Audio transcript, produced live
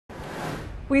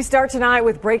We start tonight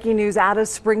with breaking news out of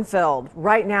Springfield.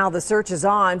 Right now, the search is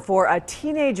on for a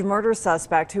teenage murder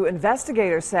suspect who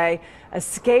investigators say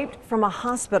escaped from a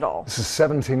hospital. This is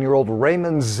 17-year-old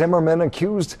Raymond Zimmerman,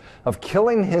 accused of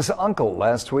killing his uncle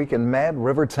last week in Mad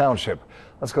River Township.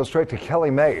 Let's go straight to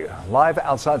Kelly May, live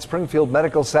outside Springfield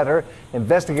Medical Center.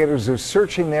 Investigators are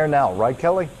searching there now, right,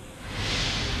 Kelly?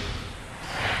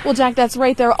 Well, Jack, that's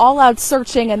right. They're all out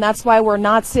searching, and that's why we're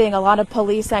not seeing a lot of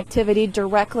police activity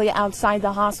directly outside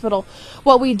the hospital.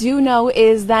 What we do know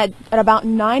is that at about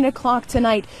 9 o'clock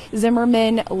tonight,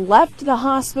 Zimmerman left the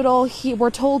hospital.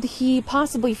 We're told he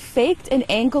possibly faked an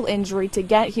ankle injury to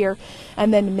get here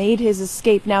and then made his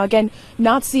escape. Now, again,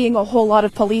 not seeing a whole lot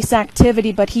of police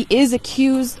activity, but he is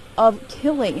accused of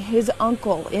killing his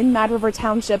uncle in Mad River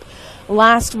Township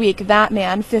last week. That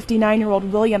man,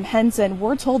 59-year-old William Henson,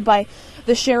 we're told by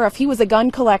the sheriff he was a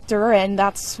gun collector, and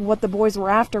that's what the boys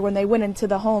were after when they went into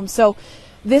the home. So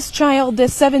this child,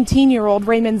 this 17-year-old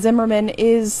Raymond Zimmerman,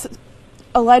 is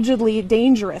allegedly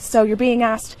dangerous. So you're being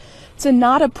asked to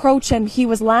not approach him. He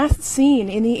was last seen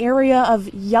in the area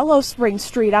of Yellow Spring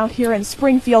Street out here in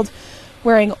Springfield,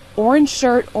 wearing orange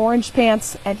shirt, orange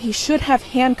pants, and he should have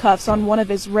handcuffs on one of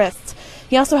his wrists.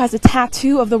 He also has a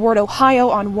tattoo of the word Ohio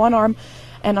on one arm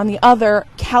and on the other,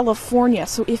 California.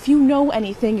 So if you know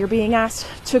anything, you're being asked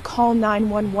to call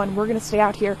 911. We're going to stay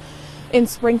out here in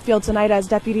Springfield tonight as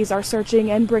deputies are searching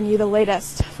and bring you the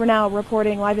latest. For now,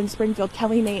 reporting live in Springfield,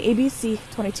 Kelly May, ABC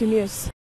 22 News.